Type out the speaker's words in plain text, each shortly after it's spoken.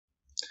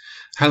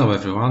Hello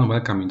everyone,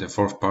 welcome in the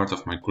fourth part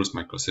of my course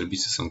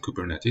Microservices on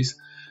Kubernetes.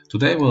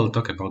 Today we'll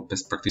talk about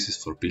best practices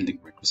for building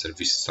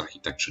microservices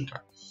architecture.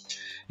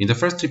 In the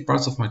first three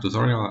parts of my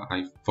tutorial,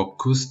 I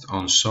focused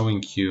on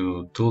showing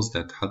you tools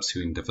that helps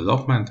you in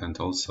development and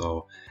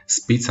also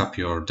speeds up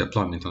your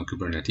deployment on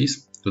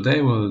Kubernetes.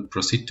 Today we'll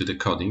proceed to the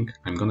coding.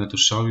 I'm going to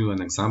show you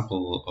an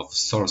example of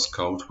source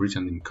code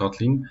written in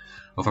Kotlin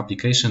of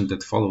application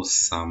that follows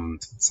some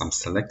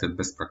selected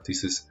best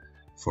practices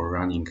for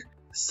running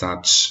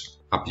such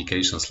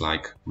applications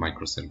like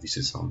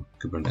microservices on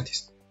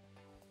Kubernetes.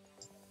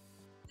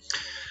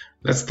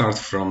 Let's start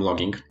from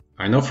logging.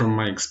 I know from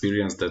my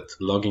experience that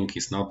logging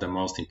is not the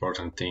most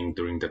important thing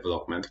during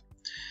development,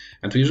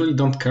 and we usually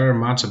don't care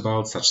much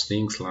about such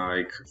things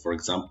like, for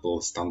example,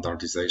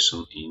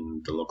 standardization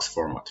in the logs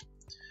format.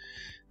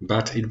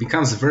 But it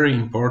becomes very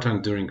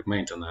important during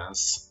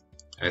maintenance,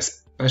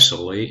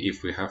 especially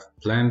if we have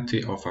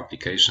plenty of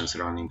applications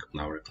running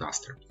on our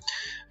cluster.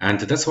 And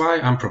that's why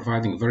I'm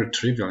providing very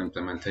trivial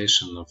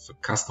implementation of a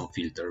custom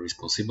filter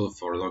responsible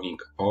for logging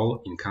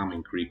all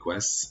incoming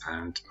requests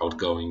and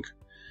outgoing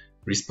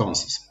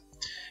responses.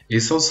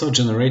 It's also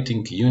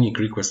generating unique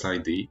request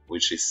ID,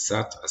 which is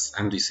set as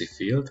MDC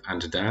field,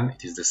 and then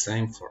it is the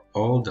same for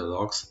all the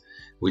logs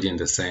within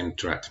the same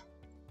thread.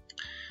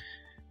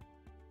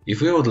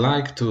 If we would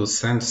like to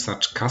send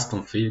such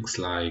custom fields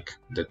like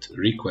that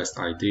request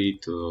ID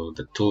to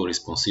the tool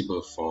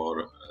responsible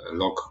for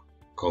log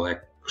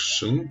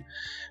collection,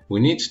 we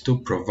need to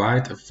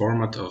provide a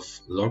format of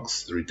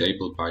logs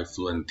readable by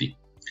Fluentd.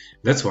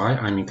 That's why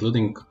I'm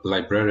including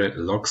library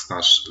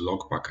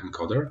log/logback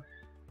encoder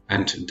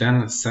and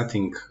then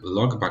setting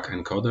logback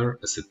encoder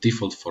as a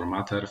default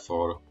formatter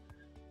for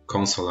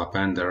console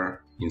appender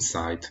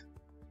inside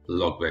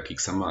logback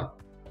XML.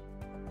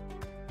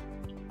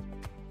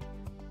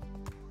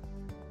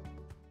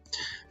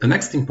 The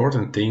next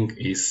important thing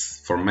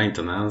is for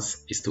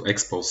maintenance is to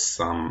expose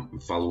some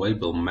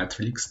valuable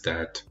metrics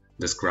that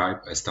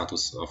describe a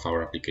status of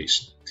our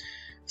application.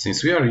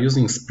 Since we are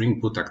using Spring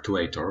Boot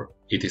Actuator,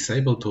 it is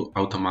able to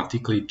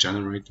automatically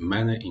generate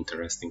many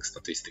interesting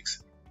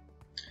statistics.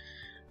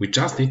 We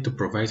just need to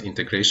provide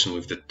integration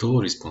with the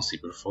tool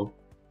responsible for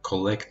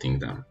collecting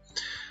them.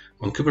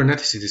 On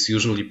Kubernetes it is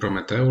usually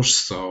Prometheus,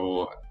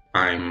 so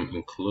I'm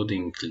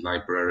including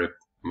library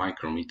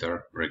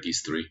Micrometer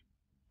registry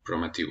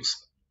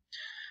Prometheus.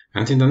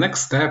 And in the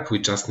next step, we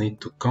just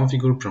need to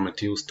configure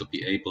Prometheus to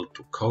be able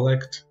to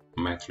collect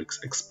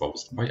metrics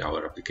exposed by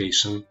our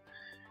application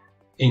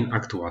in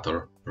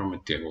Actuator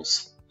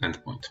Prometheus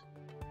endpoint.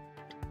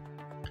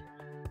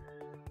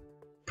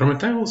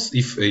 Prometheus,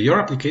 if your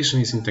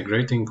application is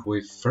integrating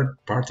with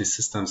third-party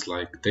systems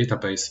like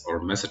database or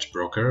message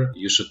broker,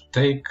 you should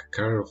take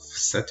care of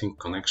setting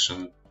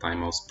connection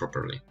timeouts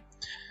properly.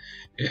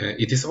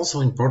 It is also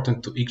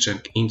important to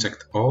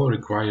inject all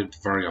required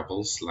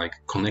variables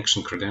like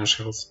connection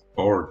credentials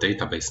or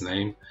database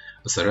name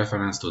as a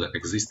reference to the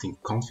existing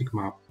config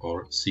map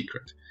or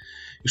secret.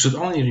 You should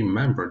only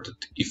remember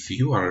that if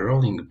you are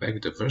rolling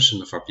back the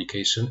version of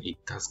application,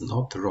 it does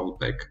not roll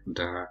back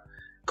the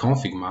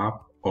config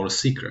map or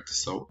secret.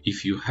 So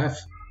if you have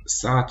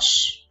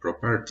such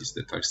properties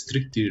that are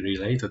strictly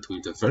related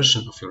with the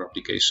version of your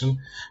application,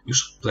 you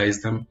should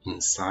place them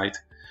inside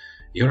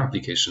your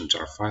application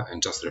jar file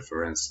and just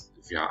reference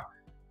via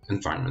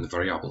environment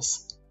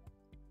variables.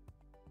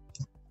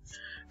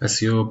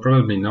 As you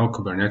probably know,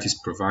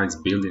 Kubernetes provides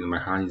built-in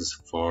mechanisms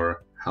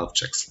for health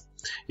checks.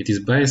 It is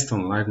based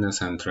on Liveness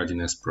and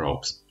readiness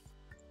probes.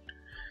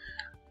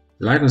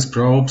 Liveness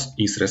probes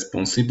is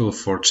responsible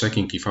for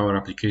checking if our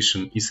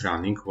application is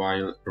running,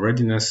 while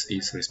readiness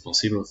is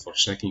responsible for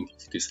checking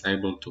if it is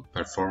able to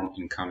perform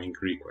incoming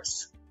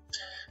requests.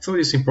 So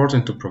it is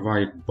important to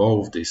provide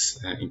both these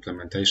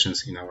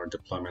implementations in our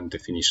deployment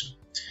definition.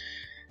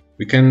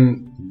 We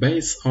can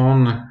base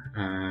on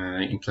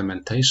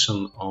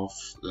implementation of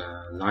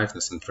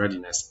liveness and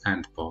readiness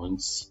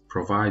endpoints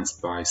provided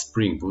by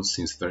Spring Boot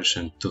since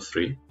version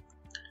 2.3.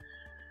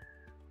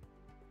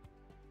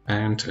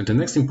 And the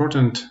next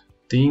important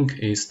thing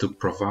is to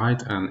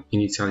provide an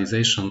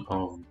initialization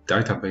of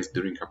database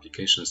during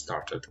application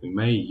started. We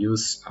may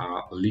use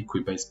a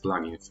Liquid-based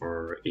plugin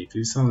for it.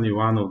 It's only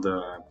one of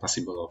the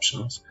possible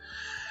options.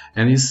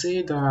 And you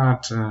see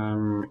that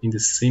in the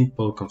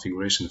simple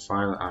configuration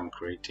file, I'm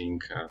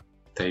creating a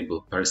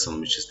table person,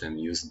 which is then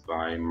used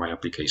by my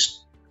application.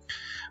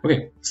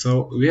 Okay,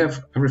 so we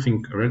have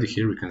everything ready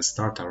here. We can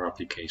start our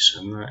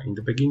application. In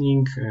the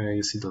beginning,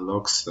 you see the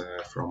logs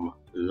from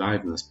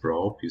Liveness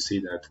probe. You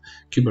see that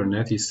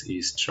Kubernetes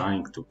is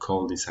trying to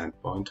call this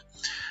endpoint.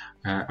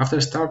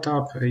 After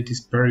startup, it is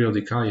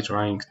periodically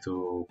trying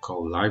to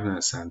call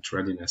Liveness and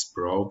readiness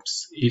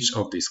probes. Each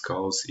of these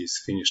calls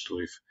is finished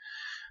with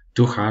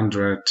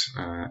 200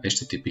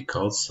 HTTP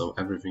calls, so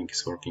everything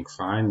is working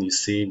fine. You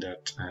see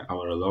that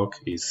our log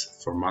is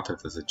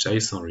formatted as a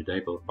JSON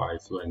readable by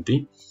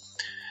Fluentd.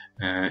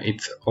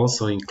 It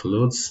also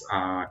includes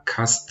a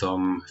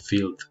custom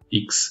field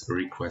X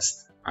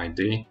request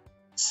ID,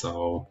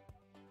 so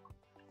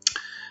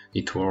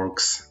it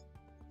works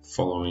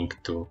following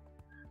to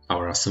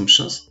our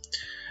assumptions.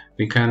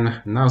 We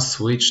can now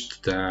switch to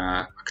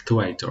the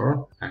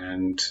Actuator,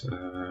 and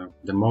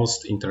the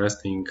most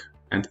interesting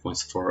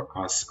endpoints for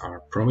us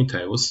are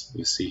Prometheus,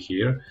 you see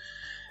here.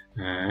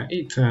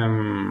 It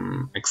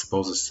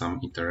exposes some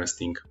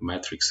interesting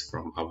metrics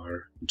from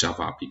our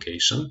Java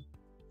application.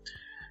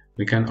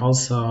 We can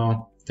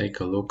also take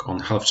a look on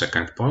health check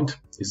endpoint.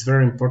 It's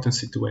very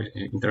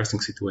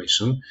interesting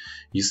situation.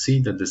 You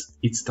see that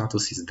its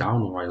status is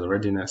down while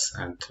readiness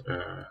and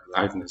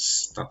liveness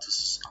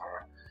status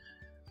are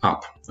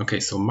up.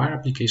 Okay, so my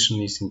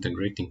application is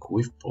integrating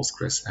with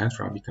Postgres and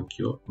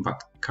RabbitMQ,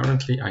 but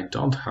currently I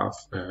don't have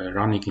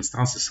running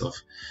instances of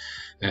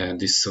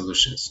these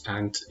solutions,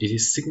 and it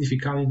is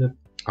significantly that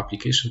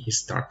application is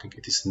starting.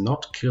 It is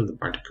not killed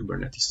by the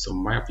Kubernetes, so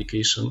my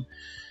application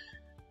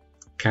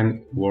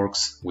can work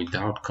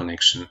without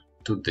connection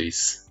to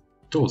these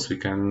tools. We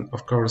can,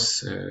 of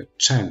course,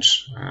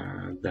 change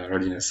the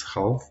readiness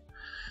health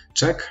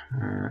check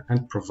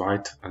and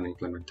provide an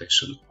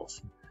implementation of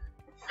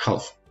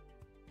health.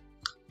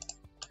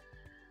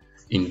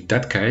 In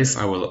that case,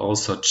 I will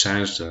also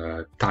change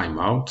the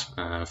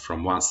timeout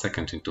from 1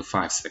 second into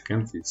 5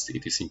 seconds.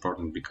 It is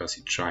important because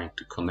it's trying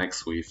to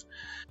connect with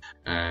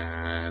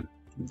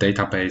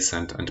database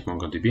and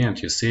MongoDB, and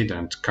you see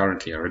that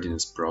currently a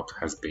readiness probe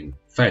has been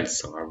failed,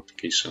 so our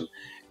application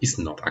is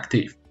not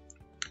active.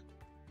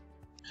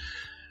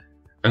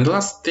 And the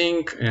last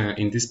thing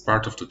in this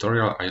part of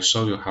tutorial, I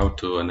show you how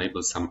to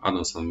enable some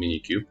add-ons on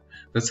Minikube.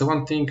 That's the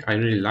one thing I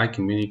really like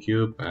in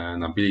Minikube,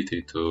 an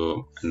ability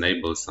to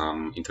enable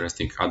some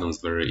interesting add-ons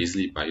very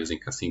easily by using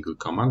a single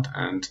command.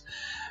 And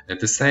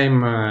the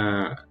same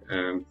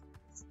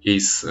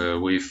is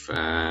with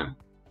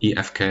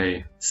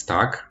EFK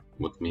stack,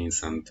 what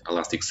means an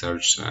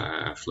Elasticsearch,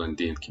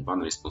 Fluentd and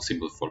Kibana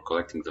responsible for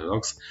collecting the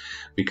logs.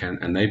 We can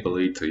enable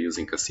it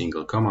using a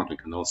single command. We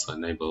can also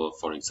enable,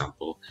 for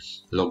example,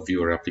 log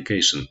viewer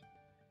application.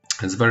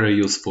 It's very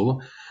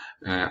useful.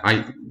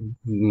 I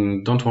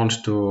don't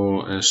want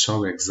to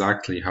show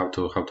exactly how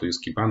to use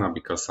Kibana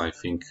because I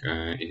think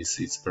it's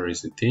a very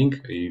easy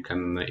thing. You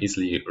can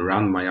easily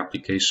run my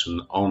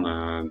application on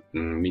a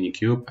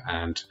Minikube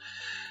and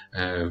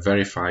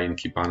verify in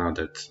Kibana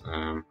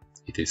that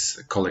it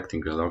is collecting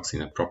the logs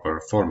in a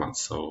proper format.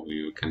 So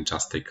you can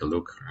just take a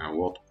look at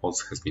what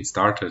pods has been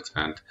started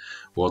and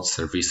what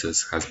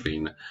services has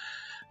been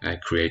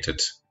created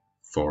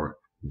for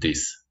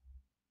this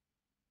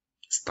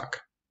stack.